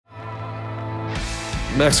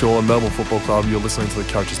Max Gorlin, Melbourne Football Club. You're listening to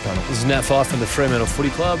the Coaches Panel. This is Nat Fyfe from the Fremantle Footy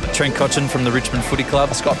Club. Trent Cotchin from the Richmond Footy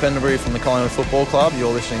Club. Scott Pendlebury from the Collingwood Football Club.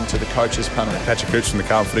 You're listening to the Coaches Panel. Patrick Cooch from the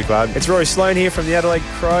Carlton Footy Club. It's Rory Sloane here from the Adelaide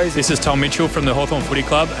Crows. This is Tom Mitchell from the Hawthorn Footy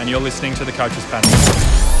Club, and you're listening to the Coaches Panel.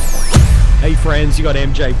 Hey friends, you got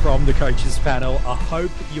MJ from the Coaches Panel. I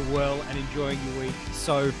hope you're well and enjoying your week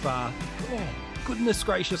so far. Oh, goodness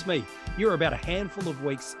gracious me. You're about a handful of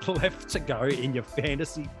weeks left to go in your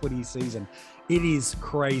fantasy footy season. It is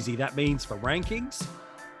crazy. That means for rankings,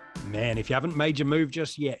 man, if you haven't made your move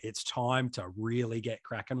just yet, it's time to really get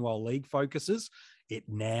cracking while league focuses. It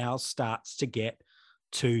now starts to get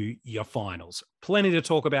to your finals. Plenty to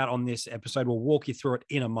talk about on this episode. We'll walk you through it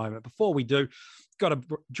in a moment. Before we do, got to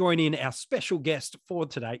join in our special guest for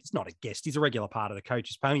today. It's not a guest. He's a regular part of the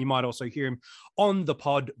Coaches Panel. You might also hear him on the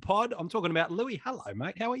pod. I'm talking about Louis. Hello,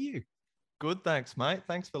 mate. How are you? Good, thanks, mate.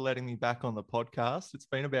 Thanks for letting me back on the podcast. It's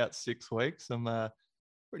been about 6 weeks. I'm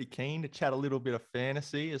pretty keen to chat a little bit of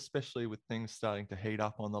fantasy, especially with things starting to heat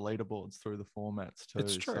up on the leaderboards through the formats too.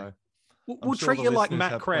 It's true. So we'll treat you like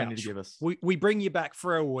Matt Crouch. We bring you back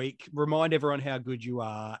for a week, remind everyone how good you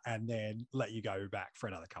are, and then let you go back for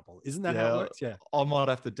another couple. Isn't that how it works? Yeah. I might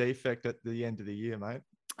have to defect at the end of the year, mate.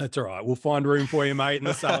 That's all right. We'll find room for you, mate, in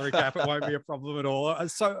the salary cap. It won't be a problem at all.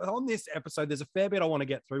 So on this episode, there's a fair bit I want to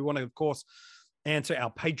get through. We want to, of course, answer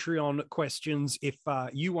our Patreon questions. If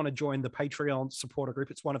you want to join the Patreon supporter group,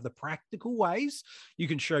 it's one of the practical ways you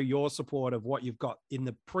can show your support of what you've got in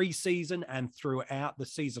the preseason and throughout the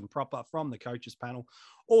season proper from the Coaches Panel.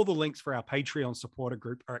 All the links for our Patreon supporter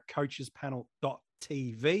group are at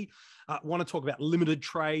coachespanel.tv. Want to talk about limited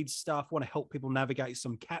trade stuff, want to help people navigate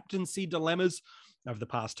some captaincy dilemmas. Over the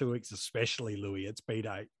past 2 weeks, especially, Louis, it's been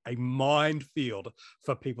a minefield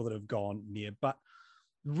for people that have gone near. But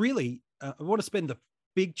really, I want to spend the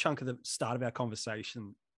big chunk of the start of our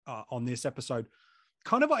conversation on this episode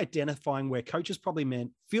kind of identifying where coaches probably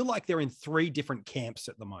feel like they're in 3 different camps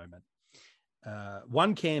at the moment.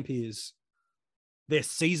 One camp is their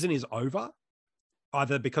season is over,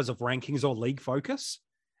 either because of rankings or league focus,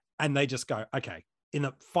 and they just go, okay, in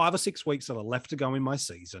the 5 or 6 weeks that are left to go in my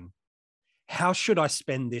season, how should I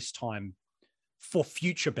spend this time for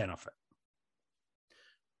future benefit?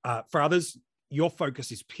 For others, your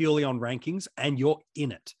focus is purely on rankings and you're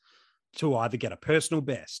in it to either get a personal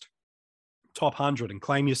best, top 100 and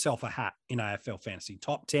claim yourself a hat in AFL fantasy,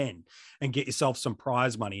 top 10 and get yourself some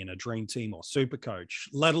prize money in a dream team or super coach,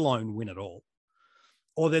 let alone win it all.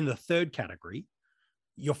 Or then the third category,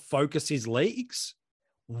 your focus is leagues.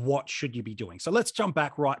 What should you be doing? So let's jump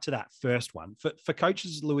back right to that first one. For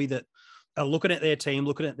coaches, Louis, that are looking at their team,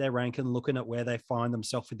 looking at their rank and looking at where they find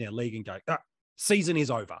themselves in their league and go, season is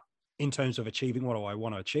over in terms of achieving what do I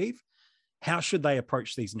want to achieve. How should they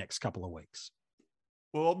approach these next couple of weeks?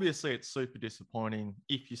 Well, obviously it's super disappointing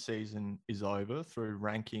if your season is over through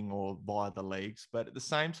ranking or via the leagues. But at the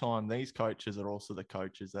same time, these coaches are also the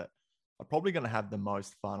coaches that are probably going to have the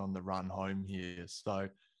most fun on the run home here. So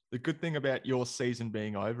the good thing about your season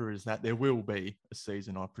being over is that there will be a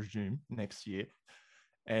season, I presume, next year.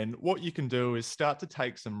 And what you can do is start to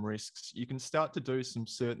take some risks. You can start to do some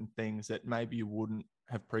certain things that maybe you wouldn't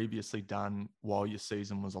have previously done while your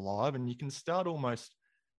season was alive. And you can start almost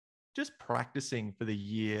just practicing for the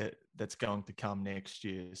year that's going to come next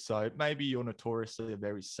year. So maybe you're notoriously a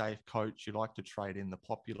very safe coach. You like to trade in the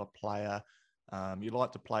popular player. You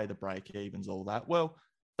like to play the break evens, all that. Well,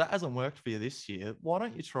 that hasn't worked for you this year. Why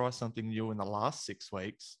don't you try something new in the last 6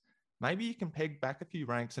 weeks? Maybe you can peg back a few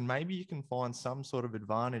ranks and maybe you can find some sort of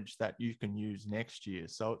advantage that you can use next year.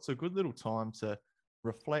 So it's a good little time to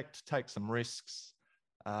reflect, take some risks,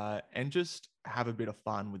 and just have a bit of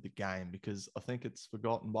fun with the game, because I think it's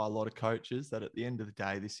forgotten by a lot of coaches that at the end of the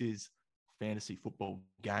day, this is a fantasy football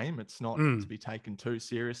game. It's not to be taken too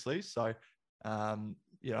seriously. So, I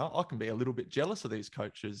can be a little bit jealous of these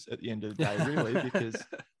coaches at the end of the day, really, because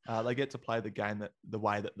they get to play the game the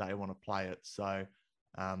way that they want to play it. So,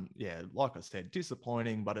 like I said,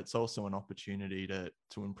 disappointing, but it's also an opportunity to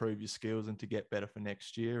improve your skills and to get better for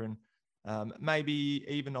next year. And maybe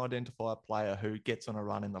even identify a player who gets on a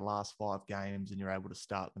run in the last 5 games and you're able to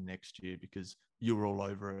start them next year because you were all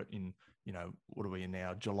over it in, what are we in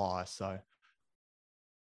now? July. So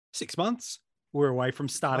 6 months. We're away from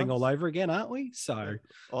starting all over again, aren't we? So,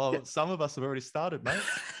 some of us have already started, mate.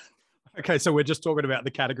 Okay, so we're just talking about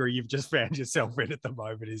the category you've just found yourself in at the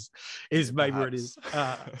moment is maybe where it is.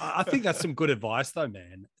 I think that's some good advice though,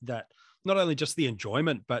 man, that not only just the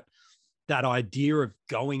enjoyment, but that idea of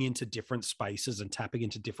going into different spaces and tapping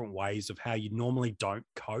into different ways of how you normally don't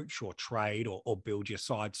coach or trade or build your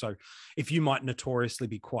side. So if you might notoriously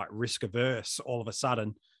be quite risk averse, all of a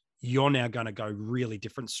sudden you're now going to go really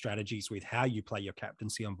different strategies with how you play your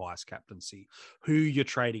captaincy and vice captaincy, who you're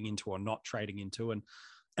trading into or not trading into,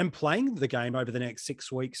 and playing the game over the next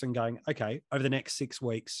 6 weeks and going, okay, over the next 6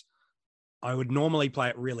 weeks, I would normally play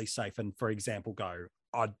it really safe. And for example,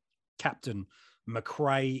 I'd captain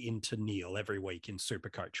McRae into Neil every week in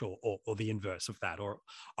Supercoach or the inverse of that. Or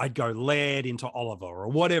I'd go Laird into Oliver or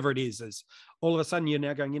whatever it is. As all of a sudden you're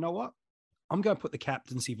now going, you know what? I'm going to put the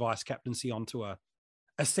captaincy, vice captaincy onto a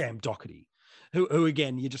Sam Doherty, who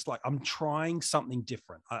again, you're just like, I'm trying something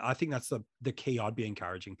different. I think that's the key I'd be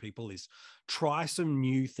encouraging people is try some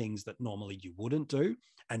new things that normally you wouldn't do.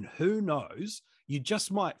 And who knows, you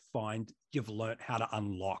just might find you've learnt how to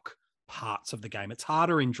unlock parts of the game. It's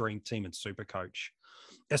harder in Dream Team and Supercoach,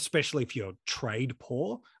 especially if you're trade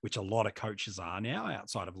poor, which a lot of coaches are now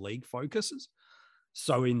outside of league focuses.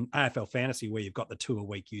 So in AFL Fantasy, where you've got the 2 a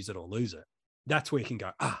week, use it or lose it, that's where you can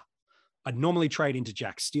go, I'd normally trade into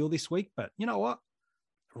Jack Steele this week, but you know what?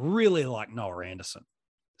 Really like Noah Anderson.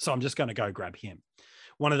 So I'm just going to go grab him.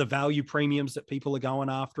 One of the value premiums that people are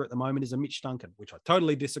going after at the moment is a Mitch Duncan, which I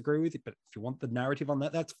totally disagree with. But if you want the narrative on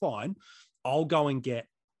that, that's fine. I'll go and get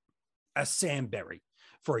a Sam Berry,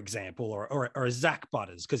 for example, or a Zach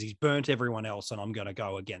Butters, because he's burnt everyone else and I'm going to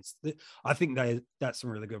go against it. I think that's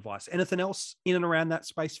some really good advice. Anything else in and around that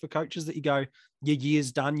space for coaches that you go, your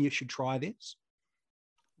year's done, you should try this?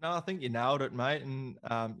 No, I think you nailed it, mate. And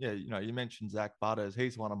you mentioned Zach Butters.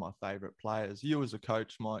 He's one of my favourite players. You as a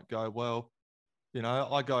coach might go, well,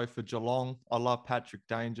 I go for Geelong. I love Patrick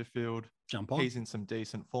Dangerfield. Jump on. He's in some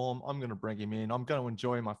decent form. I'm going to bring him in. I'm going to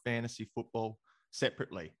enjoy my fantasy football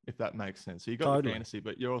separately, if that makes sense. So you got your fantasy,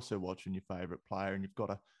 but you're also watching your favourite player, and you've got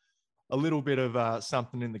a little bit of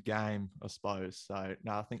something in the game, I suppose. So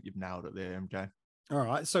no, I think you've nailed it there, MJ. All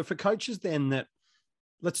right. So for coaches, then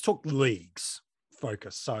let's talk leagues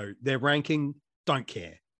focus. So their ranking, don't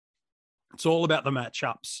care. It's all about the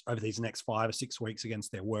matchups over these next 5 or 6 weeks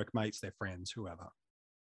against their workmates, their friends, whoever.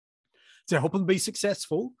 To help them be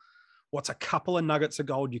successful, what's a couple of nuggets of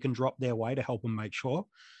gold you can drop their way to help them make sure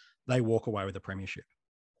they walk away with a premiership?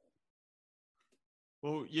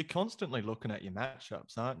 Well, you're constantly looking at your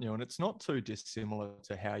matchups, aren't you? And it's not too dissimilar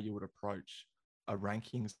to how you would approach a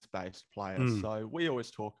rankings-based player. So we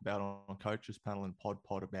always talk about on Coaches Panel and Pod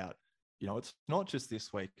about, it's not just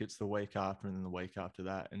this week, it's the week after and then the week after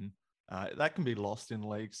that. And that can be lost in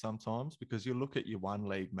leagues sometimes because you look at your one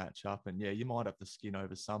league matchup and, you might have the skin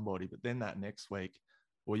over somebody, but then that next week,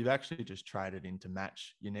 well, you've actually just traded in to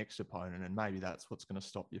match your next opponent, and maybe that's what's going to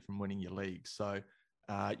stop you from winning your league. So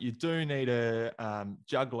you do need to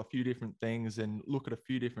juggle a few different things and look at a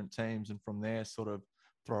few different teams, and from there sort of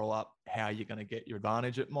throw up how you're going to get your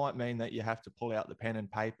advantage. It might mean that you have to pull out the pen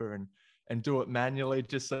and paper and do it manually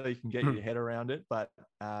just so you can get your head around it. But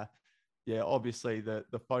obviously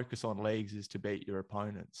the focus on leagues is to beat your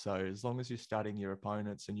opponents. So as long as you're studying your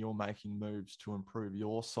opponents and you're making moves to improve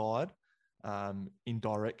your side in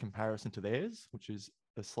direct comparison to theirs, which is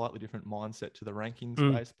a slightly different mindset to the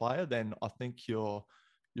rankings-based player, then I think you're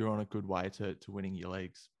on a good way to winning your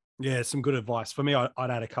leagues. Yeah, some good advice. For me, I'd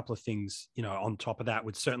add a couple of things, on top of that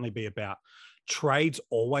would certainly be about trades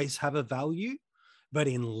always have a value, but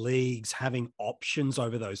in leagues, having options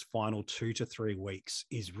over those final 2 to 3 weeks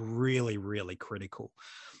is really, really critical.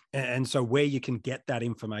 And so where you can get that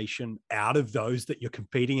information out of those that you're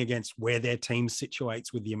competing against, where their team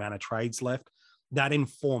situates with the amount of trades left, that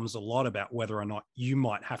informs a lot about whether or not you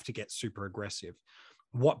might have to get super aggressive.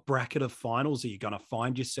 What bracket of finals are you going to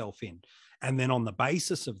find yourself in? And then on the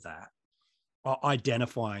basis of that,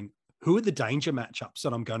 identifying who are the danger matchups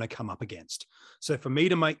that I'm going to come up against. So for me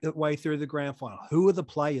to make the way through the grand final, who are the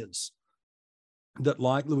players that,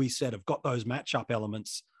 like Louis said, have got those matchup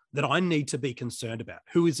elements that I need to be concerned about?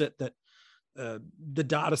 Who is it that the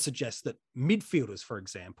data suggests that midfielders, for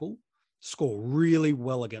example, score really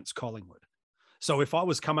well against Collingwood? So if I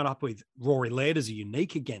was coming up with Rory Laird as a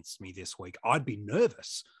unique against me this week, I'd be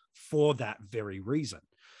nervous for that very reason.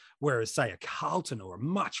 Whereas, say, a Carlton or a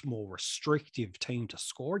much more restrictive team to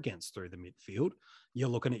score against through the midfield, you're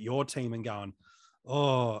looking at your team and going,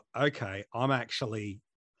 oh, okay, I'm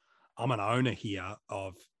an owner here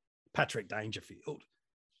of Patrick Dangerfield.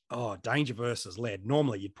 Oh, Danger versus Laird.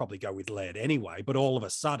 Normally, you'd probably go with Laird anyway, but all of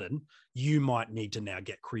a sudden, you might need to now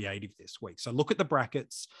get creative this week. So look at the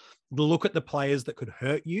brackets, look at the players that could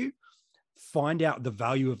hurt you, find out the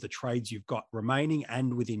value of the trades you've got remaining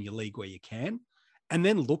and within your league where you can, and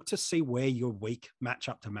then look to see where you're weak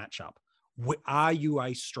matchup to matchup. Are you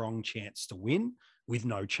a strong chance to win with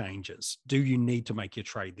no changes? Do you need to make your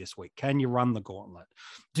trade this week? Can you run the gauntlet?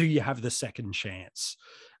 Do you have the second chance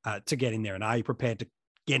to get in there? And are you prepared to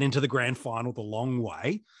get into the grand final the long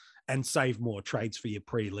way and save more trades for your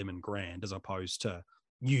prelim and grand as opposed to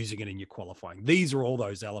using it in your qualifying. These are all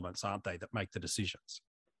those elements, aren't they, that make the decisions?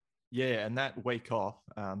 Yeah, and that week off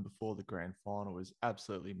before the grand final is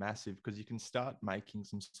absolutely massive because you can start making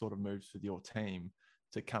some sort of moves with your team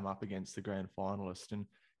to come up against the grand finalist. And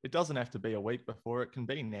it doesn't have to be a week before. It can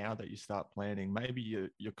be now that you start planning. Maybe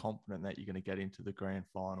you're confident that you're going to get into the grand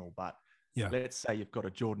final, but let's say you've got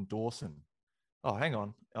a Jordan Dawson. Oh, hang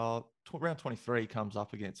on. Round 23 comes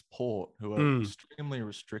up against Port, who are extremely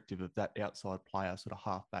restrictive of that outside player, sort of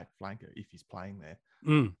halfback flanker, if he's playing there.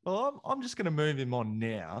 Well, I'm just going to move him on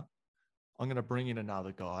now. I'm going to bring in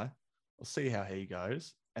another guy. I'll see how he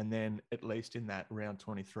goes. And then at least in that round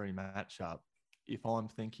 23 matchup, if I'm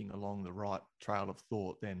thinking along the right trail of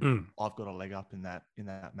thought, then I've got a leg up in that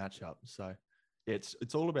matchup. So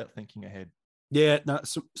it's all about thinking ahead. Yeah, no,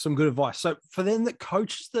 some good advice. So for them, the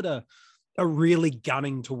coaches that are really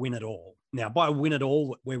gunning to win it all. Now, by win it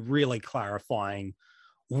all, we're really clarifying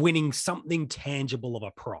winning something tangible of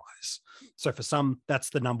a prize. So for some, that's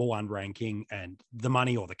the number one ranking and the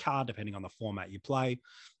money or the car, depending on the format you play.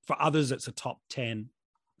 For others, it's a top 10.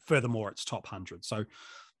 Furthermore, it's top 100. So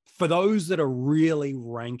for those that are really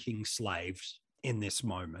ranking slaves in this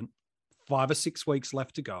moment, 5 or 6 weeks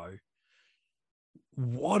left to go,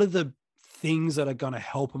 what are the things that are going to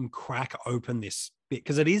help them crack open this bit?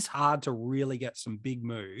 Because it is hard to really get some big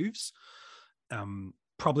moves,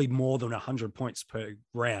 probably more than 100 points per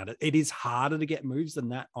round. It is harder to get moves than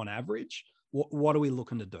that on average. What are we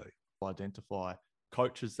looking to do? Identify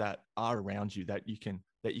coaches that are around you that you can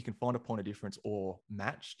find a point of difference or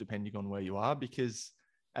match depending on where you are, because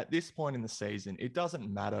at this point in the season, it doesn't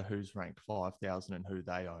matter who's ranked 5,000 and who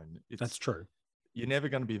they own. That's true. You're never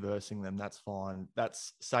going to be versing them. That's fine.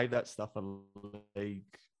 Save that stuff for league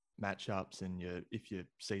matchups and if your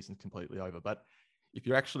season's completely over. But if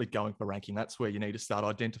you're actually going for ranking, that's where you need to start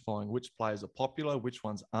identifying which players are popular, which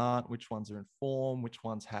ones aren't, which ones are in form, which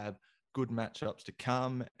ones have good matchups to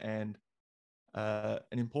come. And an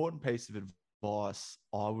important piece of advice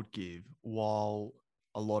I would give, while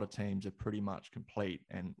a lot of teams are pretty much complete,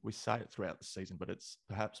 and we say it throughout the season, but it's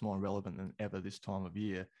perhaps more relevant than ever this time of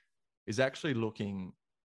year, is actually looking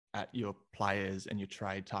at your players and your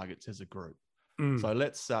trade targets as a group. So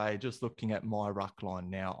let's say, just looking at my ruck line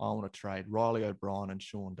now, I want to trade Riley O'Brien and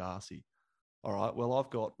Sean Darcy. All right, well, I've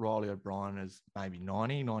got Riley O'Brien as maybe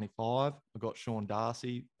 90, 95. I've got Sean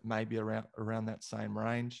Darcy maybe around that same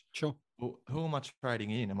range. Sure. Well, who am I trading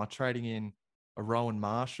in? Am I trading in a Rowan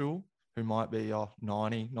Marshall, who might be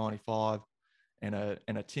 90, 95, and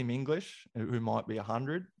a Tim English, who might be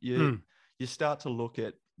 100? You start to look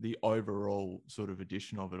at the overall sort of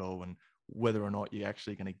addition of it all and whether or not you're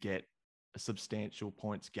actually going to get a substantial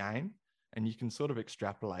points gain. And you can sort of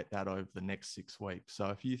extrapolate that over the next 6 weeks. So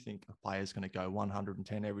if you think a player is going to go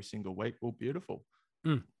 110 every single week, well, beautiful.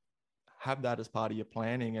 Have that as part of your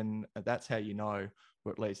planning. And that's how you know,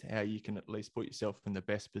 or at least how you can at least put yourself in the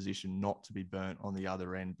best position not to be burnt on the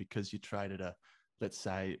other end, because you traded let's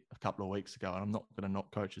say a couple of weeks ago, and I'm not going to knock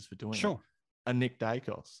coaches for doing it, a Nick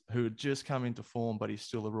Dacos, who had just come into form, but he's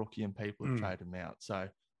still a rookie and people have traded him out. So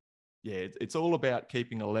yeah, it's all about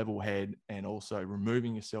keeping a level head and also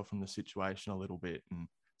removing yourself from the situation a little bit and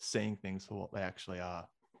seeing things for what they actually are.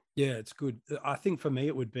 Yeah, it's good. I think for me,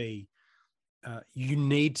 it would be you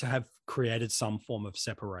need to have created some form of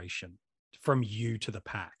separation from you to the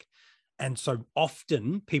pack. And so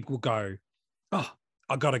often people go, oh,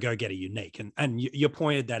 I got to go get a unique. And you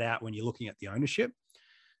pointed that out when you're looking at the ownership.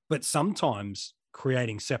 But sometimes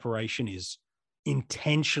creating separation is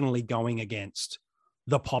intentionally going against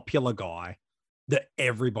the popular guy that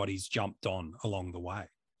everybody's jumped on along the way.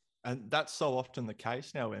 And that's so often the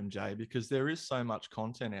case now, MJ, because there is so much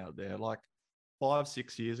content out there. Like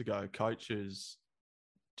 5-6 years ago, coaches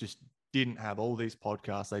just didn't have all these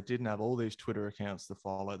podcasts. They didn't have all these Twitter accounts to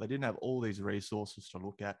follow. They didn't have all these resources to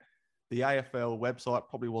look at. The AFL website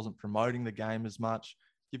probably wasn't promoting the game as much.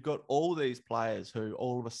 You've got all these players who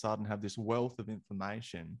all of a sudden have this wealth of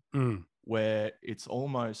information where it's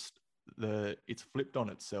almost it's flipped on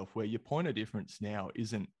itself, where your point of difference now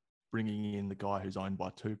isn't bringing in the guy who's owned by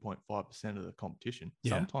 2.5% of the competition.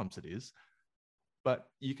 Yeah. Sometimes it is, but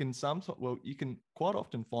you can quite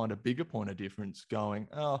often find a bigger point of difference going,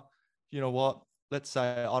 oh, you know what? Let's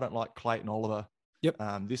say I don't like Clayton Oliver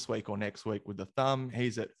this week or next week with the thumb.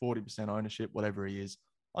 He's at 40% ownership, whatever he is.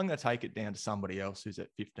 I'm going to take it down to somebody else who's at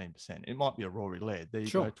 15%. It might be a Rory Laird. There you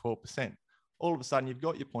go, 12%. All of a sudden, you've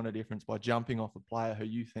got your point of difference by jumping off a player who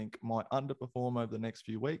you think might underperform over the next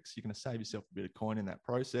few weeks. You're going to save yourself a bit of coin in that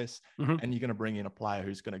process, and you're going to bring in a player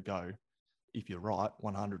who's going to go, if you're right,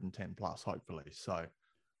 110 plus, hopefully. So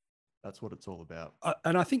That's what it's all about.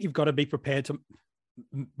 And I think you've got to be prepared to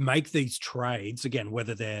make these trades, again,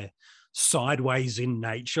 whether they're sideways in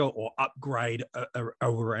nature or upgrade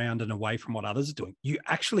around and away from what others are doing. You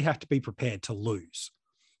actually have to be prepared to lose.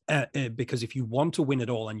 Because if you want to win it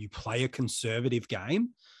all and you play a conservative game,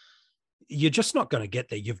 you're just not going to get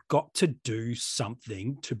there. You've got to do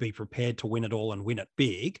something to be prepared to win it all and win it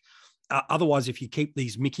big. Otherwise, if you keep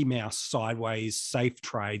these Mickey Mouse sideways safe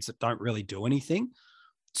trades that don't really do anything,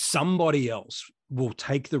 somebody else will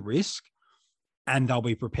take the risk and they'll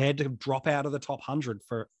be prepared to drop out of the top 100,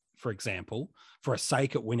 for example, for a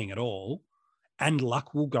sake at winning it all, and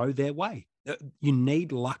luck will go their way. You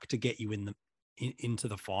need luck to get you into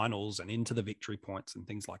the finals and into the victory points and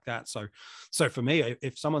things like that. So for me,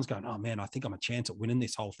 if someone's going, oh man, I think I'm a chance at winning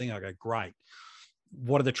this whole thing, I go, great.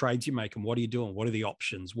 What are the trades you make and what are you doing? What are the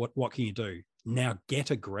options? What can you do? Now get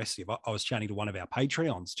aggressive. I was chatting to one of our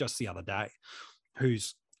Patreons just the other day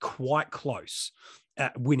who's quite close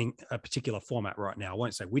at winning a particular format right now. I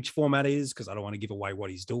won't say which format it is because I don't want to give away what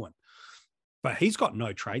he's doing, but he's got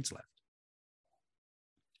no trades left.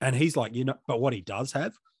 And he's like, but what he does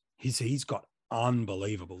have is he's got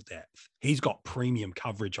unbelievable depth. He's got premium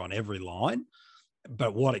coverage on every line,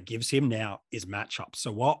 but what it gives him now is matchups.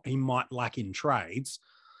 So what he might lack in trades,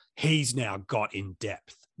 he's now got in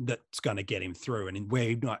depth that's going to get him through. And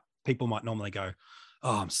where people might normally go,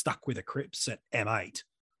 oh, I'm stuck with a Cripps at M8.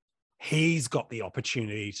 He's got the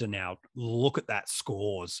opportunity to now look at that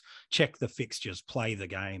scores, check the fixtures, play the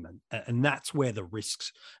game. And that's where the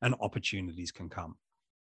risks and opportunities can come.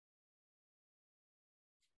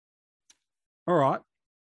 All right.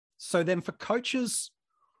 So then for coaches,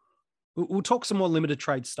 we'll talk some more limited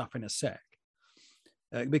trade stuff in a sec,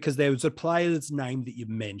 because there was a player's name that you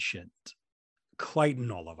mentioned, Clayton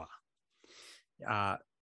Oliver.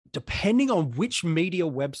 Depending on which media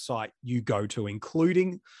website you go to,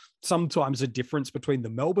 including sometimes a difference between the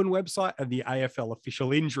Melbourne website and the AFL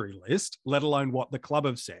official injury list, let alone what the club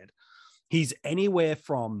have said, he's anywhere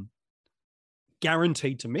from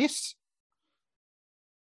guaranteed to miss,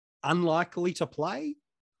 unlikely to play,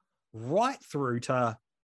 right through to,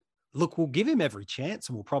 look, we'll give him every chance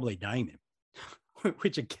and we'll probably name him,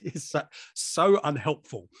 which is so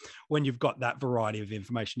unhelpful when you've got that variety of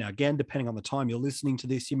information. Now, again, depending on the time you're listening to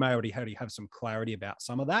this, you may already have some clarity about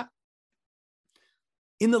some of that.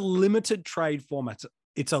 In the limited trade formats,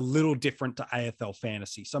 it's a little different to AFL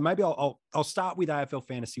fantasy. So maybe I'll start with AFL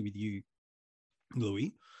fantasy with you,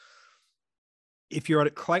 Louis. If you're at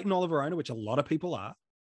a Clayton Oliver owner, which a lot of people are,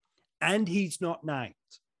 and he's not named,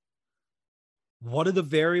 what are the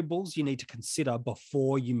variables you need to consider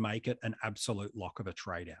before you make it an absolute lock of a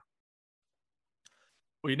trade out?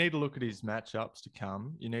 Well, you need to look at his matchups to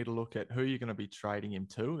come. You need to look at who you're going to be trading him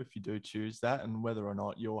to if you do choose that, and whether or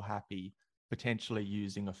not you're happy potentially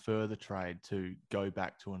using a further trade to go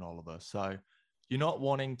back to an Oliver. So you're not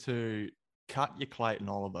wanting to cut your Clayton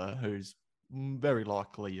Oliver, who's very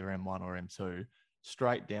likely your M1 or M2,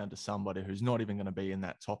 straight down to somebody who's not even going to be in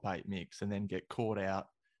that top 8 mix and then get caught out.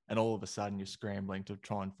 And all of a sudden you're scrambling to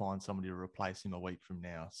try and find somebody to replace him a week from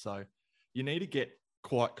now. So you need to get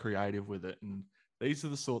quite creative with it. And these are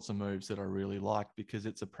the sorts of moves that I really like, because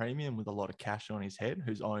it's a premium with a lot of cash on his head,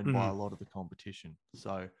 who's owned by a lot of the competition.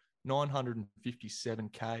 So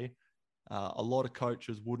 957K, a lot of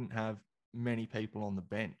coaches wouldn't have many people on the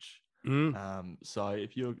bench. So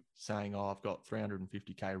if you're saying, oh, I've got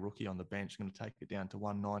 350K rookie on the bench, I'm going to take it down to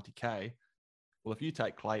 190K. Well, if you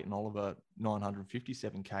take Clayton Oliver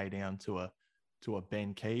 957K down to a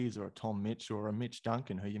Ben Keys or a Tom Mitchell or a Mitch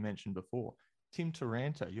Duncan, who you mentioned before, Tim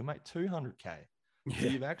Taranto, you'll make 200K. Yeah. So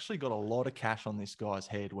you've actually got a lot of cash on this guy's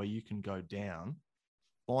head where you can go down,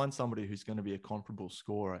 find somebody who's going to be a comparable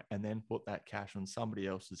scorer, and then put that cash on somebody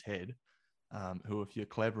else's head, who, if you're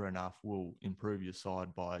clever enough, will improve your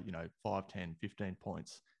side by, 5, 10, 15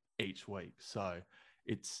 points each week. So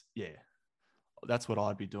it's, that's what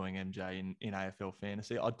I'd be doing, MJ, in AFL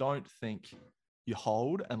fantasy. I don't think you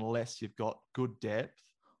hold unless you've got good depth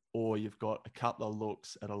or you've got a couple of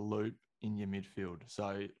looks at a loop in your midfield.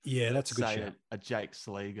 So yeah, that's a good shout. A Jake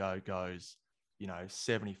Saligo goes,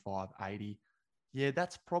 75, 80. Yeah,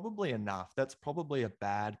 that's probably enough. That's probably a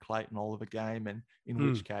bad Clayton Oliver game. And in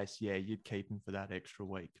which case, you'd keep him for that extra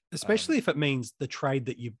week. Especially if it means the trade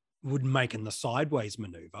that you would make in the sideways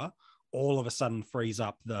maneuver all of a sudden frees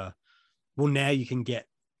up now you can get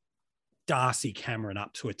Darcy Cameron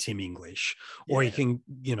up to a Tim English, or you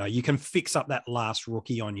can fix up that last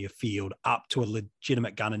rookie on your field up to a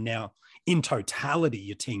legitimate gun. And now in totality,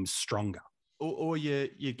 your team's stronger. Or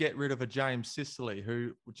you get rid of a James Sicily,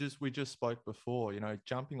 who we just spoke before,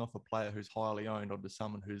 jumping off a player who's highly owned onto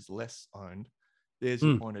someone who's less owned there's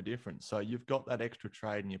your point of difference. So you've got that extra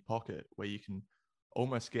trade in your pocket where you can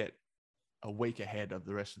almost get a week ahead of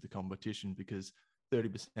the rest of the competition because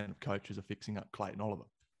 30% of coaches are fixing up Clayton Oliver.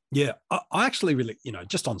 Yeah, I actually really,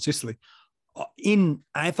 just on Sicily, in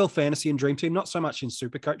AFL Fantasy and Dream Team, not so much in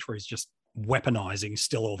Supercoach where he's just weaponizing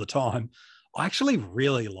still all the time. I actually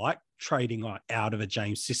really like trading out of a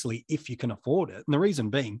James Sicily if you can afford it. And the reason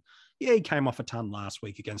being, he came off a ton last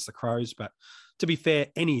week against the Crows, but to be fair,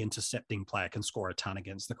 any intercepting player can score a ton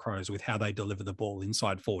against the Crows with how they deliver the ball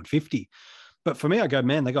inside forward 50. But for me, I go,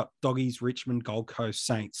 man, they got Doggies, Richmond, Gold Coast,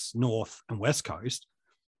 Saints, North and West Coast,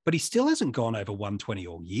 but he still hasn't gone over 120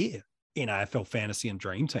 all year in AFL Fantasy and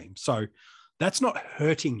Dream Team. So that's not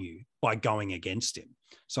hurting you by going against him.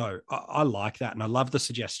 So I like that. And I love the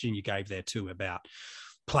suggestion you gave there too about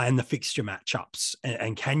plan the fixture matchups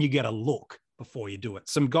and can you get a look before you do it.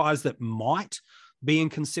 Some guys that might be in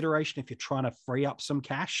consideration if you're trying to free up some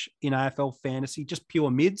cash in AFL Fantasy, just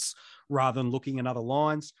pure mids rather than looking at other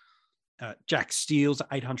lines. Jack Steele's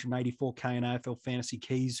 884K in AFL Fantasy.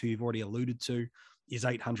 Keys, who you've already alluded to, is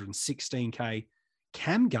 816K.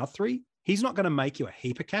 Cam Guthrie, he's not going to make you a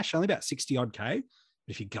heap of cash, only about 60 odd K.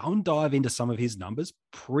 But if you go and dive into some of his numbers,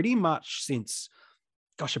 pretty much since,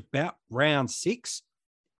 about round 6,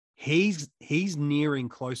 he's nearing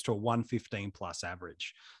close to a 115 plus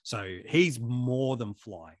average. So he's more than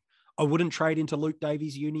flying. I wouldn't trade into Luke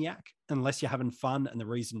Davies Uniacke unless you're having fun. And the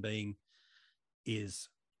reason being is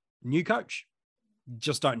new coach.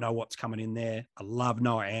 Just don't know what's coming in there. I love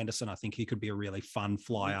Noah Anderson. I think he could be a really fun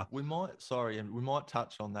flyer. We might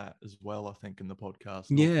touch on that as well, I think, in the podcast.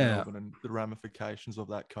 Yeah. And the ramifications of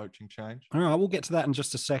that coaching change. All right, we'll get to that in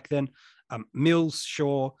just a sec then. Mills,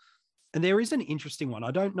 Shaw. And there is an interesting one.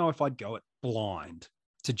 I don't know if I'd go it blind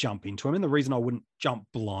to jump into him. And the reason I wouldn't jump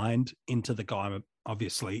blind into the guy I'm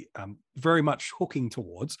obviously very much hooking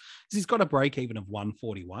towards is he's got a break even of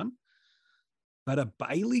 141. But a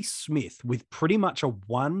Bailey Smith with pretty much a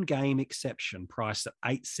one-game exception priced at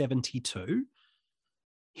 872.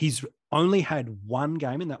 He's only had one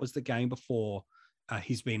game, and that was the game before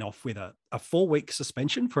he's been off with a 4-week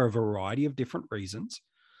suspension for a variety of different reasons.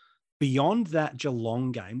 Beyond that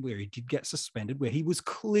Geelong game where he did get suspended, where he was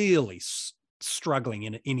clearly struggling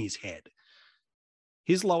in his head,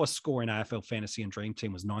 his lowest score in AFL Fantasy and Dream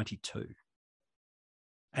Team was 92.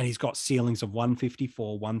 And he's got ceilings of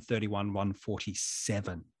 154, 131,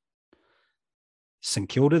 147. St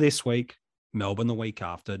Kilda this week, Melbourne the week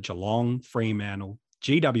after, Geelong, Fremantle,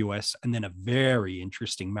 GWS, and then a very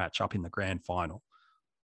interesting match up in the grand final,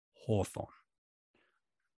 Hawthorn.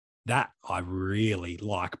 That I really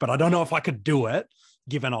like, but I don't know if I could do it,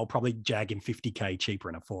 given I'll probably jag him 50K cheaper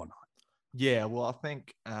in a fortnight. Yeah, well, I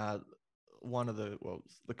think the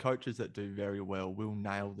coaches that do very well will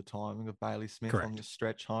nail the timing of Bailey Smith. Correct. On this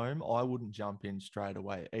stretch home. I wouldn't jump in straight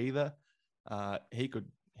away either. He could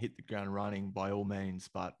hit the ground running by all means,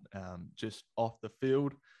 but just off the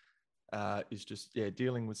field is just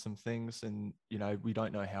dealing with some things, and we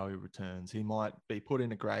don't know how he returns. He might be put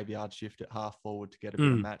in a graveyard shift at half forward to get a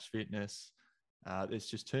bit of match fitness. There's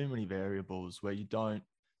just too many variables where you don't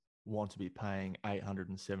want to be paying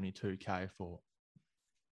 872K for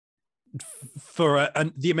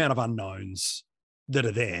the amount of unknowns that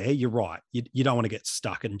are there. You're right. You don't want to get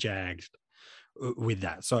stuck and jagged with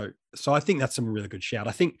that. So I think that's some really good shout.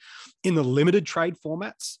 I think in the limited trade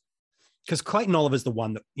formats, because Clayton Oliver's the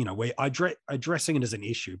one that, where addressing it as an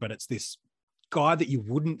issue, but it's this guy that you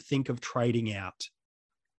wouldn't think of trading out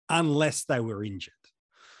unless they were injured.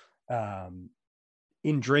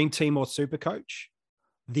 In Dream Team or Supercoach,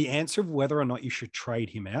 the answer of whether or not you should trade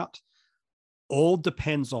him out all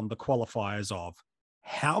depends on the qualifiers of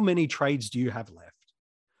how many trades do you have left?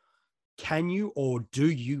 Can you or do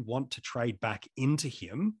you want to trade back into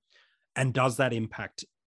him? And does that impact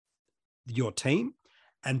your team?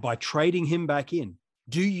 And by trading him back in,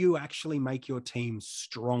 do you actually make your team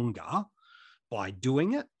stronger by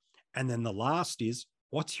doing it? And then the last is,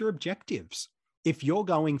 what's your objectives? If you're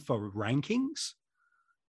going for rankings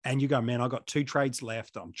and you go, man, I got 2 trades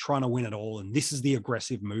left, I'm trying to win it all, and this is the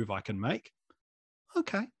aggressive move I can make.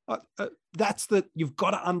 Okay, you've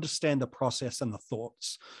got to understand the process and the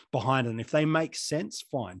thoughts behind it. And if they make sense,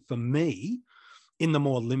 fine. For me, in the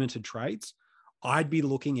more limited trades, I'd be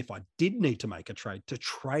looking, if I did need to make a trade, to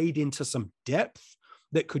trade into some depth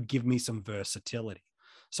that could give me some versatility.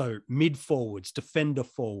 So mid forwards, defender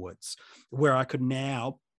forwards, where I could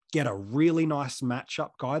now get a really nice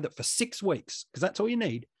matchup guy that for 6 weeks, because that's all you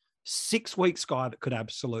need, 6 weeks guy that could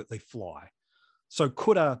absolutely fly. So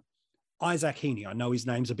could Isaac Heaney, I know his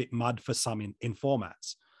name's a bit mud for some in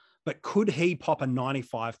formats, but could he pop a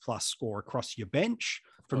 95 plus score across your bench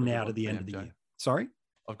from now to the end of the year? Sorry?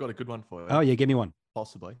 I've got a good one for you. Oh, yeah, give me one.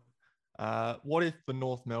 Possibly. What if the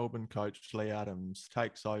North Melbourne coach, Lee Adams,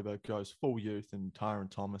 takes over, goes full youth, and Tyron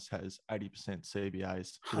Thomas has 80%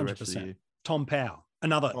 CBAs for the rest of the 100%. year? Tom Powell,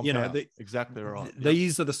 another, Tom you know, Powell, exactly right.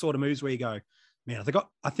 These are the sort of moves where you go, man,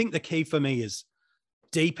 I think the key for me is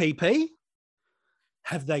DPP.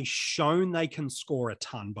 Have they shown they can score a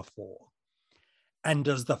ton before? And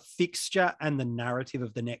does the fixture and the narrative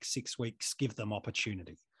of the next 6 weeks give them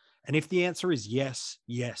opportunity? And if the answer is yes,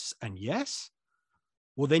 yes, and yes,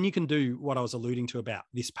 well, then you can do what I was alluding to about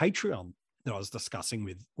this Patreon that I was discussing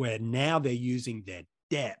with, where now they're using their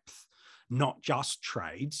depth, not just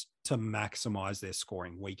trades, to maximize their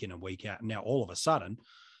scoring week in and week out. And now all of a sudden,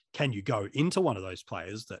 can you go into one of those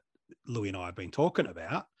players that Louis and I have been talking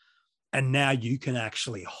about? And now you can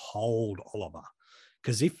actually hold Oliver.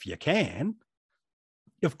 Because if you can,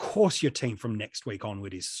 of course, your team from next week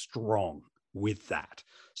onward is strong with that.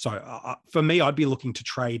 So for me, I'd be looking to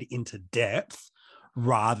trade into depth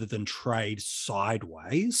rather than trade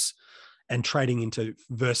sideways, and trading into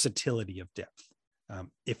versatility of depth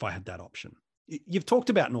if I had that option. You've talked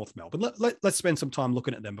about North Melbourne. Let's spend some time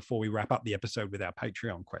looking at them before we wrap up the episode with our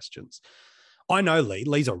Patreon questions. I know Lee.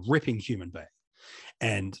 Lee's a ripping human being.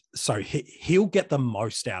 And so he'll get the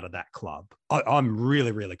most out of that club. I'm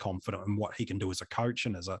really, really confident in what he can do as a coach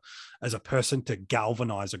and as a person to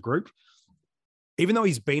galvanize a group. Even though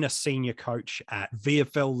he's been a senior coach at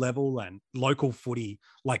VFL level and local footy,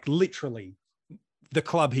 like literally the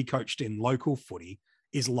club he coached in local footy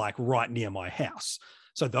is like right near my house.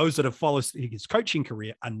 So those that have followed his coaching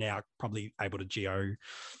career are now probably able to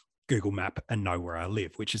Google Map and know where I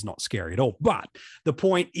live, which is not scary at all. But the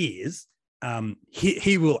point is,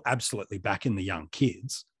 he will absolutely back in the young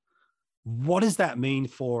kids. What does that mean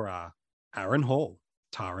for Aaron Hall,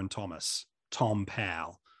 Tyron Thomas, Tom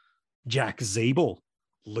Powell, Jack Zeeble,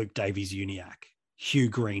 Luke Davies-Uniacke, Hugh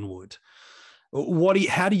Greenwood?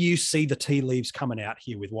 How do you see the tea leaves coming out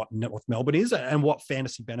here with what North Melbourne is and what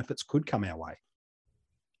fantasy benefits could come our way?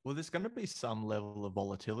 Well, there's going to be some level of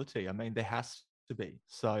volatility. I mean, there has to be.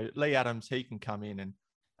 So Lee Adams, he can come in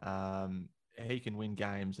and he can win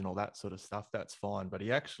games and all that sort of stuff. That's fine. But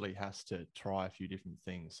he actually has to try a few different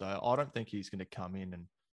things. So I don't think he's going to come in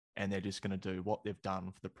and they're just going to do what they've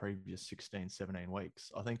done for the previous 16, 17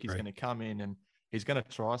 weeks. I think he's going to come in and he's going to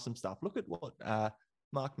try some stuff. Look at what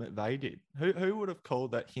Mark McVeigh did. Who would have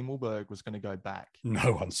called that Himmelberg was going to go back?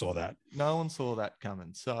 No one saw that. No one saw that coming.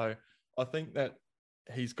 So I think that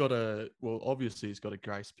obviously he's got a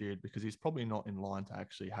grace period because he's probably not in line to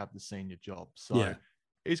actually have the senior job. So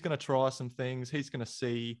he's going to try some things. He's going to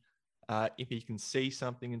see if he can see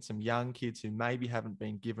something in some young kids who maybe haven't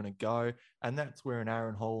been given a go. And that's where an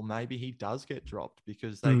Aaron Hall, maybe he does get dropped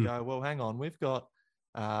because they go, well, hang on, we've got,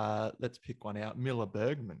 let's pick one out, Miller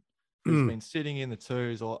Bergman, who's been sitting in the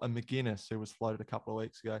twos, or a McGuinness who was floated a couple of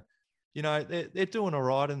weeks ago. You know, they're doing all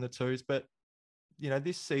right in the twos, but you know,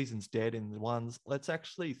 this season's dead in the ones. Let's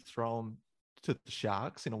actually throw them to the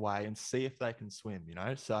Sharks in a way and see if they can swim, you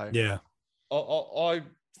know? So yeah, I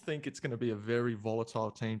think it's going to be a very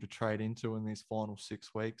volatile team to trade into in these final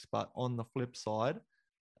 6 weeks. But on the flip side,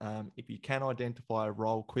 if you can identify a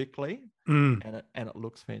role quickly and it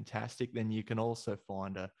looks fantastic, then you can also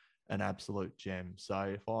find an absolute gem. So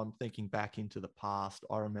if I'm thinking back into the past,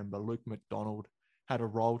 I remember Luke McDonald had a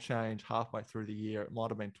role change halfway through the year. It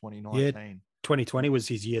might have been 2019. Yeah, 2020 was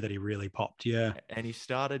his year that he really popped. Yeah. And he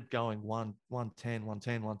started going 110,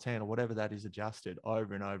 110, 110, or whatever that is adjusted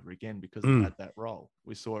over and over again because he had that role.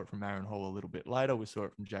 We saw it from Aaron Hall a little bit later. We saw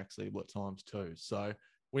it from Jack Zeeble at times too. So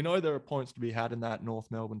we know there are points to be had in that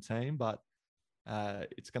North Melbourne team, but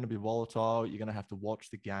it's going to be volatile. You're going to have to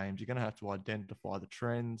watch the games. You're going to have to identify the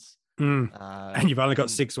trends. And you've only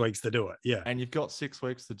got 6 weeks to do it. Yeah. And you've got 6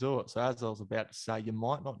 weeks to do it. So as I was about to say, you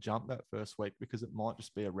might not jump that first week because it might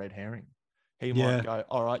just be a red herring. He might go,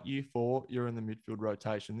 all right, you four, you're in the midfield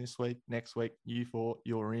rotation this week. Next week, you four,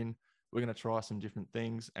 you're in. We're going to try some different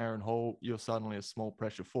things. Aaron Hall, you're suddenly a small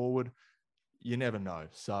pressure forward. You never know.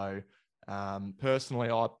 So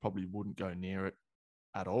personally, I probably wouldn't go near it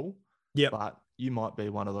at all. Yeah. But you might be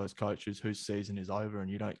one of those coaches whose season is over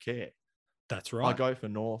and you don't care. That's right. I go for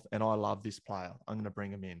North and I love this player. I'm going to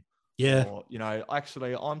bring him in. Yeah. Or, you know,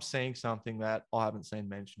 actually, I'm seeing something that I haven't seen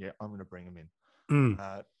mentioned yet. I'm going to bring him in.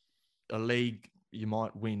 A league you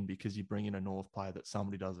might win because you bring in a North player that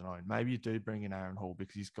somebody doesn't own. Maybe you do bring in Aaron Hall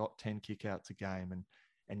because he's got 10 kickouts a game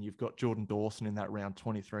and you've got Jordan Dawson in that round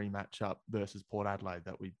 23 matchup versus Port Adelaide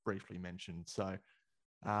that we briefly mentioned. So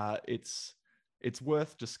it's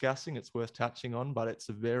worth discussing. It's worth touching on, but it's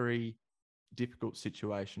a very difficult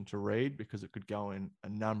situation to read because it could go in a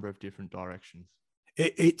number of different directions.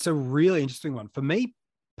 It's a really interesting one. For me,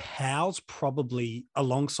 Powell's probably,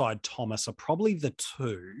 alongside Thomas, are probably the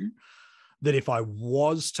two that if I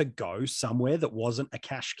was to go somewhere that wasn't a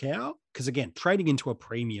cash cow, because again, trading into a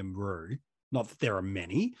premium Roo, not that there are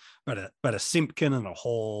many, but a Simpkin and a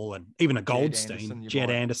Hall and even a Goldstein, Jed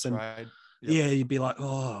Anderson. Yep. Yeah, you'd be like,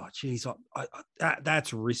 oh, geez,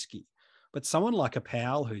 that's risky. But someone like a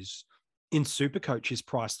Powell who's in Supercoach is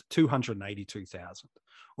priced at 282,000,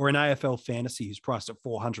 or in AFL Fantasy who's priced at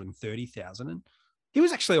 430,000, and he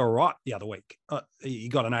was actually all right the other week. He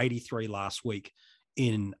got an 83 last week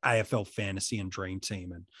in AFL Fantasy and Dream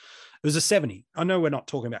Team, and it was a 70. I know we're not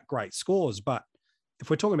talking about great scores, but if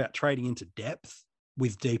we're talking about trading into depth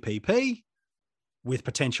with DPP, with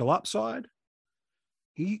potential upside,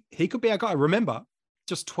 he could be our guy. Remember,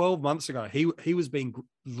 just 12 months ago, he was being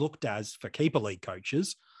looked as, for keeper league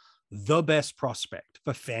coaches, the best prospect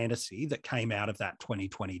for fantasy that came out of that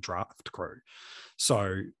 2020 draft crew.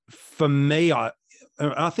 So for me, I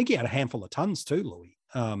think he had a handful of tons too, Louis,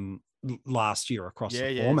 last year across the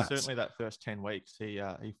formats. Certainly that first 10 weeks, he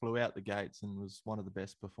flew out the gates and was one of the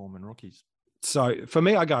best performing rookies. So for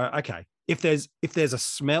me, I go, okay, if there's a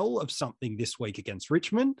smell of something this week against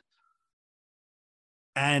Richmond,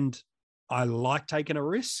 and I like taking a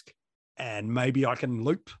risk, and maybe I can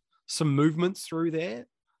loop some movements through there,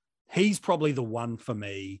 he's probably the one for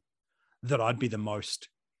me that I'd be the most,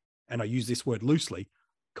 and I use this word loosely,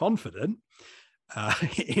 confident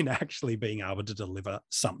in actually being able to deliver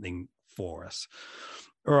something for us.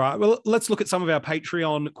 All right, well, let's look at some of our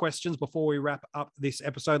Patreon questions before we wrap up this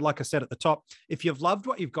episode. Like I said at the top, if you've loved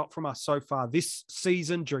what you've got from us so far this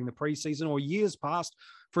season, during the preseason or years past,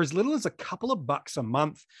 for as little as a couple of bucks a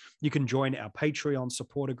month, you can join our Patreon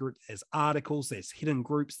supporter group. There's articles, there's hidden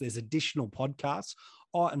groups, there's additional podcasts.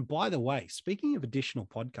 Oh, and by the way, speaking of additional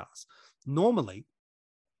podcasts,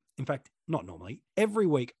 every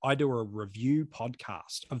week I do a review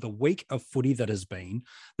podcast of the week of footy that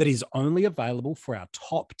is only available for our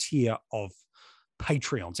top tier of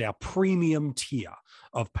Patreons, our premium tier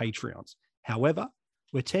of Patreons. However,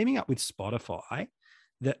 we're teaming up with Spotify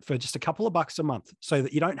that for just a couple of bucks a month, so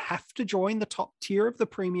that you don't have to join the top tier of the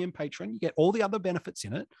premium Patreon. You get all the other benefits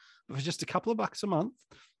in it, but for just a couple of bucks a month,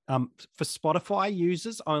 for Spotify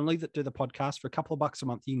users only that do the podcast, for a couple of bucks a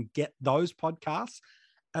month, you can get those podcasts,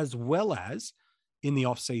 as well as in the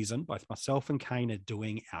off season, both myself and Kane are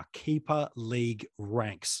doing our Keeper League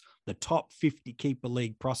ranks, the top 50 Keeper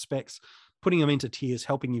League prospects, putting them into tiers,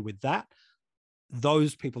 helping you with that.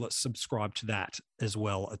 Those people that subscribe to that as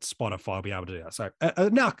well at Spotify will be able to do that. So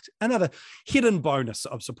another hidden bonus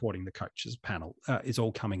of supporting the coaches panel is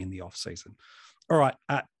all coming in the off season. All right.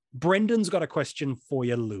 Brendan's got a question for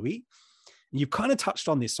you, Louis. You've kind of touched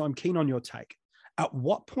on this, so I'm keen on your take. At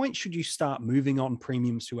what point should you start moving on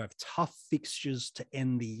premiums who have tough fixtures to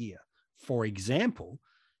end the year? For example,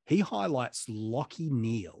 he highlights Lachie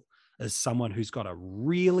Neale as someone who's got a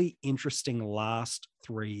really interesting last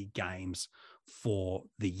 3 games for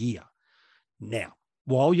the year. Now,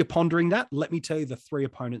 while you're pondering that, let me tell you the 3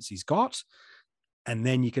 opponents he's got, and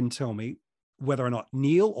then you can tell me whether or not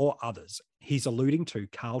Neale or others. He's alluding to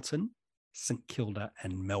Carlton, St Kilda,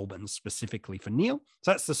 and Melbourne specifically for Neale.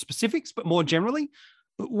 So that's the specifics, but more generally,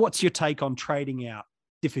 what's your take on trading out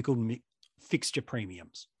difficult fixture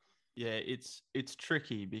premiums? Yeah, it's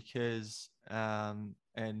tricky because,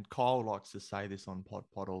 and Kyle likes to say this on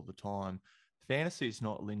Pod all the time, fantasy is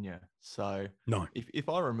not linear. So no, if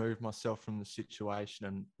I remove myself from the situation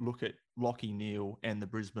and look at Lachie Neale and the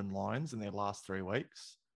Brisbane Lions in their last 3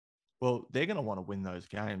 weeks, well, they're going to want to win those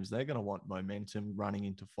games. They're going to want momentum running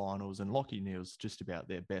into finals, and Lachie Neale's just about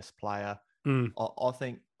their best player. I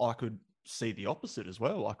think I could see the opposite as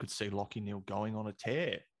well. I could see Lachie Neale going on a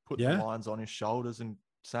tear, putting the Lions on his shoulders and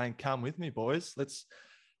saying, "Come with me, boys. Let's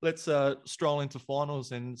stroll into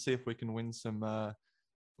finals and see if we can win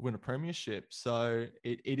a premiership." So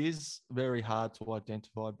it is very hard to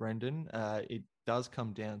identify, Brendan. It does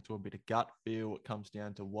come down to a bit of gut feel. It comes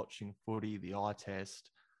down to watching footy, the eye test.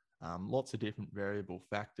 Lots of different variable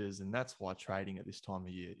factors, and that's why trading at this time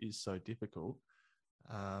of year is so difficult.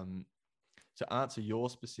 To answer your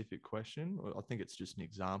specific question, I think it's just an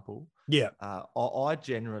example. Yeah. I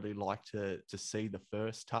generally like to see the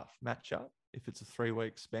first tough matchup if it's a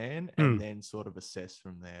 3-week span, and then sort of assess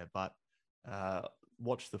from there. But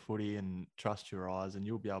watch the footy and trust your eyes, and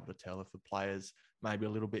you'll be able to tell if the player's maybe a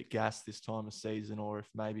little bit gassed this time of season, or if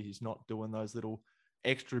maybe he's not doing those little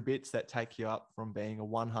extra bits that take you up from being a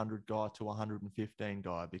 100 guy to 115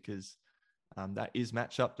 guy, because that is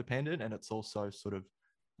matchup dependent, and it's also sort of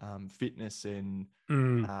fitness and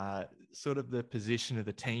sort of the position of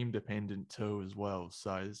the team dependent too as well.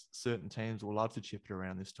 So certain teams will love to chip it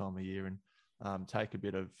around this time of year and take a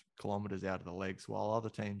bit of kilometres out of the legs, while other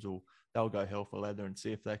teams they'll go hell for leather and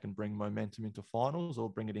see if they can bring momentum into finals or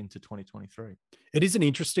bring it into 2023. It is an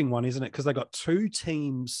interesting one, isn't it? Because they got two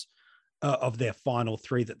teams of their final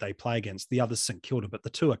three that they play against. The other's St Kilda, but the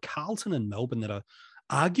two are Carlton and Melbourne that are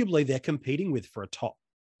arguably they're competing with for a top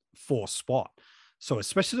 4 spot. So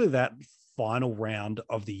especially that final round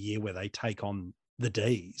of the year where they take on the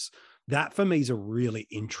Ds, that for me is a really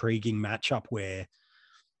intriguing matchup where,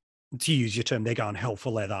 to use your term, they're going hell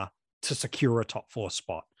for leather to secure a top 4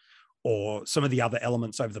 spot. Or some of the other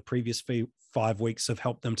elements over the previous 5 weeks have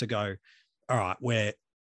helped them to go, all right,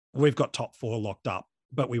 we've got top 4 locked up,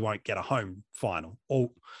 but we won't get a home final. Or,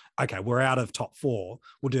 okay, we're out of top 4.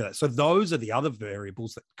 We'll do that. So those are the other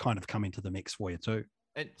variables that kind of come into the mix for you too.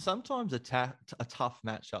 And sometimes a tough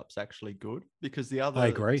matchup's actually good because the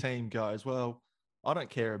other team goes, well, I don't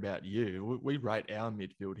care about you. We rate our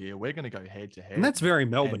midfield here. We're going to go head to head. And that's very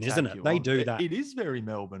Melbourne, isn't it? They do that. It is very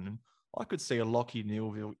Melbourne. And I could see a Lockie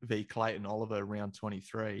Neal v Clayton Oliver round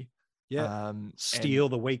 23. Yeah. Steal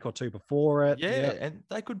the week or two before it. Yeah. And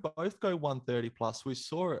they could both go 130 plus. We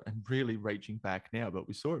saw it, and really reaching back now, but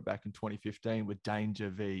we saw it back in 2015 with Danger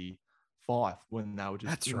v Fife when they were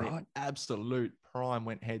just the absolute prime,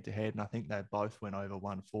 went head to head. And I think they both went over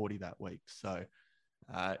 140 that week. So,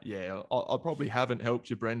 I probably haven't helped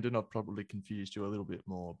you, Brendan. I've probably confused you a little bit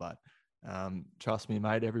more, but trust me,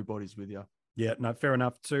 mate, everybody's with you. Yeah, no, fair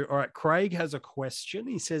enough too. All right, Craig has a question.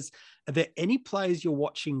 He says, are there any players you're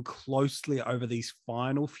watching closely over these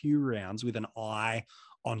final few rounds with an eye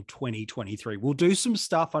on 2023? We'll do some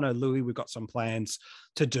stuff. I know, Louis, we've got some plans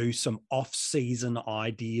to do some off-season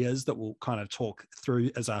ideas that we'll kind of talk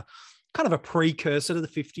through as a kind of a precursor to the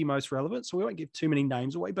 50 most relevant. So we won't give too many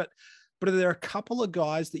names away, but are there a couple of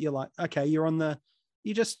guys that you're like, okay,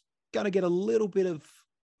 you just got to get a little bit of,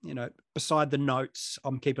 beside the notes,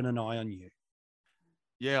 I'm keeping an eye on you.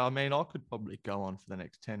 Yeah, I mean, I could probably go on for the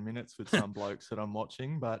next 10 minutes with some blokes that I'm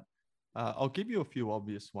watching, but I'll give you a few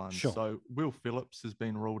obvious ones. Sure. So Will Phillips has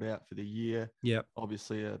been ruled out for the year. Yeah.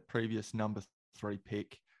 Obviously, a previous number 3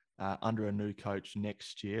 pick under a new coach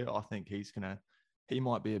next year. I think he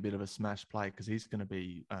might be a bit of a smash play because he's going to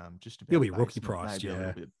be just about. He'll be rookie priced, maybe a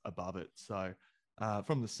little bit above it. So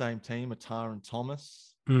from the same team, Taran Thomas.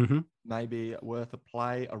 Mm-hmm. Maybe worth a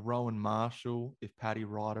play. A Rowan Marshall, if Paddy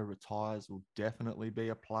Ryder retires, will definitely be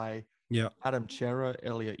a play. Yeah. Adam Chera,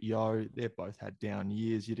 Elliot Yeo, they've both had down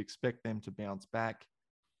years. You'd expect them to bounce back.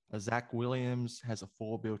 Zach Williams has a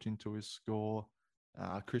 4 built into his score.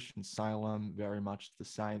 Christian Salem, very much the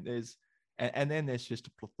same. And then there's just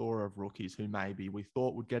a plethora of rookies who maybe we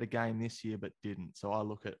thought would get a game this year but didn't. So I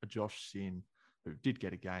look at a Josh Sin, who did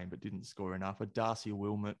get a game but didn't score enough. A Darcy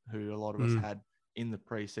Wilmot, who a lot of us had in the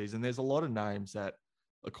preseason. There's a lot of names that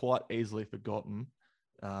are quite easily forgotten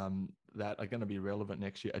that are going to be relevant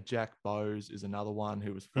next year. A Jack Bowes is another one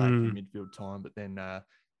who was flagged for midfield time, but then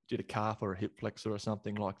did a calf or a hip flexor or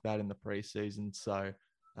something like that in the preseason. So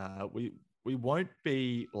we won't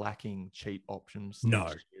be lacking cheap options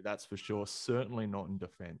next year, that's for sure. Certainly not in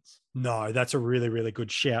defence. No, that's a really, really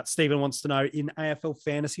good shout. Stephen wants to know, in AFL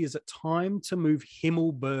fantasy, is it time to move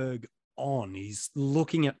Himmelberg on? He's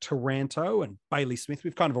looking at Taranto and Bailey Smith.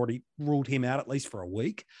 We've kind of already ruled him out, at least for a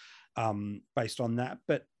week, based on that.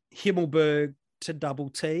 But Himmelberg to double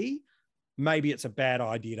T, maybe it's a bad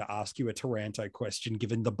idea to ask you a Taranto question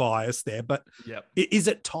given the bias there. But is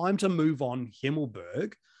it time to move on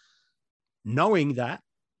Himmelberg, knowing that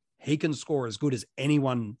he can score as good as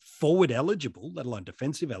anyone forward eligible, let alone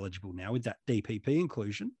defensive eligible now with that DPP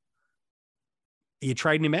inclusion? Are you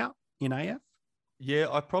trading him out in AF? Yeah,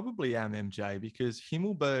 I probably am, MJ, because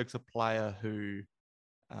Himmelberg's a player who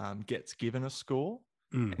gets given a score,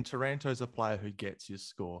 and Taranto's a player who gets his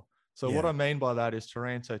score. So what I mean by that is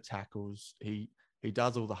Taranto tackles, he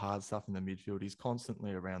does all the hard stuff in the midfield. He's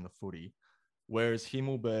constantly around the footy, whereas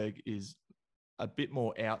Himmelberg is a bit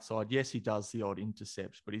more outside. Yes, he does the odd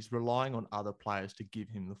intercepts, but he's relying on other players to give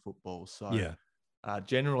him the football. So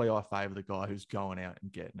generally I favour the guy who's going out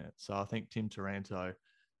and getting it. So I think Tim Taranto,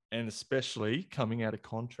 and especially coming out of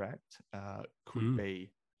contract, could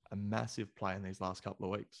be a massive play in these last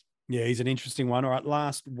couple of weeks. Yeah, he's an interesting one. All right,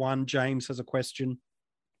 last one. James has a question.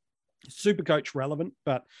 Supercoach relevant,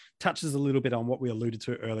 but touches a little bit on what we alluded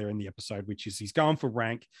to earlier in the episode, which is he's going for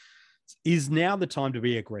rank. Is now the time to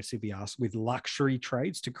be aggressive, he asks, with luxury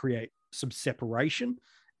trades to create some separation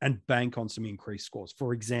and bank on some increased scores?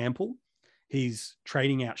 For example, he's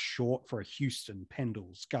trading out Short for a Houston,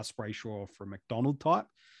 Pendles, Gus Brayshaw for a McDonald type.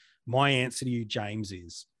 My answer to you, James,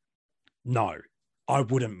 is no, I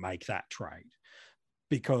wouldn't make that trade.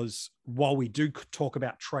 Because while we do talk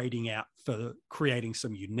about trading out for creating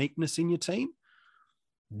some uniqueness in your team,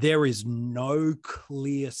 there is no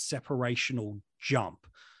clear separational jump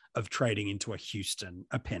of trading into a Houston,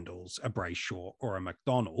 a Pendles, a Brayshaw, or a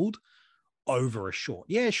McDonald over a Short.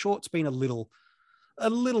 Yeah, Short's been a little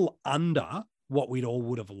under what we'd all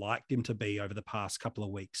would have liked him to be over the past couple of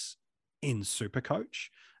weeks in Supercoach.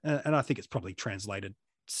 And I think it's probably translated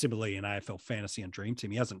similarly in AFL Fantasy and Dream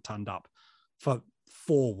Team. He hasn't turned up for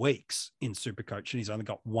 4 weeks in Supercoach, and he's only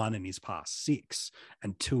got 1 in his past 6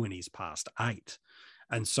 and 2 in his past 8.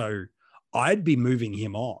 And so I'd be moving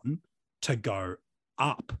him on to go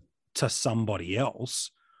up to somebody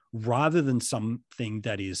else rather than something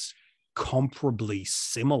that is comparably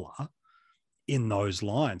similar in those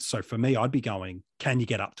lines. So for me, I'd be going, can you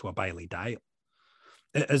get up to a Bailey Dale?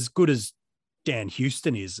 As good as Dan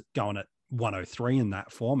Houston is going at 103 in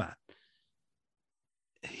that format,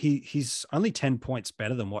 he's only 10 points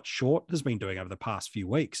better than what Short has been doing over the past few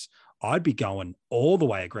weeks. I'd be going all the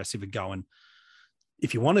way aggressive and going,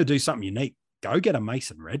 if you want to do something unique, go get a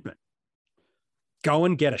Mason Redmond. Go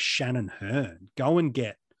and get a Shannon Hearn. Go and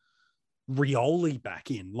get Rioli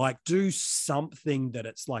back in. Like, do something that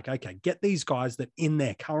it's like, okay, get these guys that in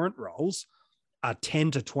their current roles are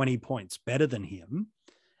 10 to 20 points better than him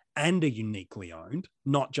and are uniquely owned,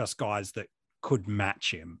 not just guys that could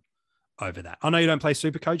match him over that. I know you don't play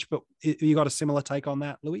Supercoach, but you got a similar take on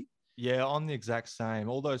that, Louis? Yeah, I'm the exact same.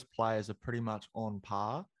 All those players are pretty much on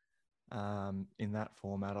par in that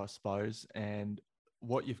format, I suppose. And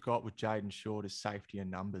what you've got with Jaden Short is safety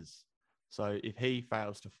and numbers. So if he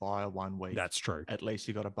fails to fire 1 week, that's true. At least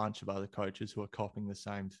you've got a bunch of other coaches who are copying the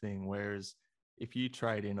same thing. Whereas if you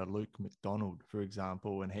trade in a Luke McDonald, for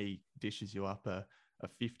example, and he dishes you up a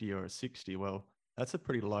 50 or a 60, well, that's a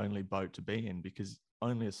pretty lonely boat to be in because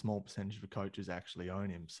only a small percentage of coaches actually own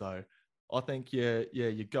him. So I think, you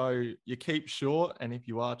keep Short. And if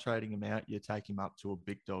you are trading him out, you take him up to a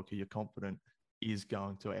big dog who you're confident is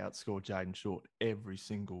going to outscore Jaden Short every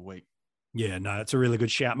single week. Yeah, no, it's a really good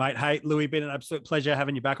shout, mate. Hey, Louis, been an absolute pleasure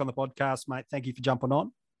having you back on the podcast, mate. Thank you for jumping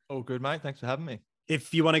on. All good, mate. Thanks for having me.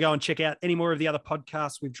 If you want to go and check out any more of the other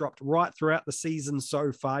podcasts we've dropped right throughout the season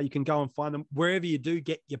so far, you can go and find them wherever you do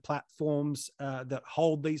get your platforms that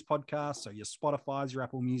hold these podcasts. So your Spotify's, your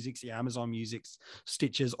Apple Music's, your Amazon Music's,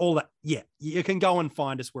 Stitches, all that. Yeah, you can go and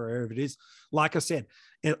find us wherever it is. Like I said,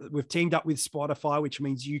 we've teamed up with Spotify, which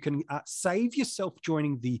means you can save yourself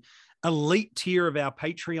joining the elite tier of our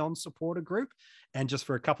Patreon supporter group. And just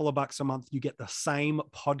for a couple of bucks a month, you get the same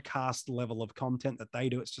podcast level of content that they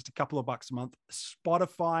do. It's just a couple of bucks a month.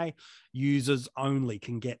 Spotify users only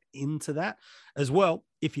can get into that as well.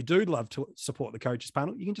 If you do love to support the Coaches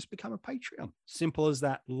Panel, you can just become a Patreon. Simple as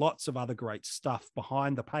that. Lots of other great stuff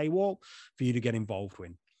behind the paywall for you to get involved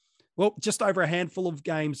with. Well, just over a handful of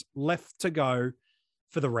games left to go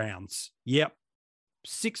for the rounds. Yep.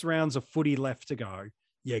 6 rounds of footy left to go.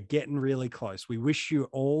 You're getting really close. We wish you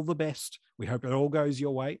all the best. We hope it all goes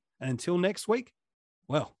your way. And until next week,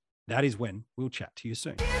 well, that is when we'll chat to you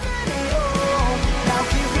soon.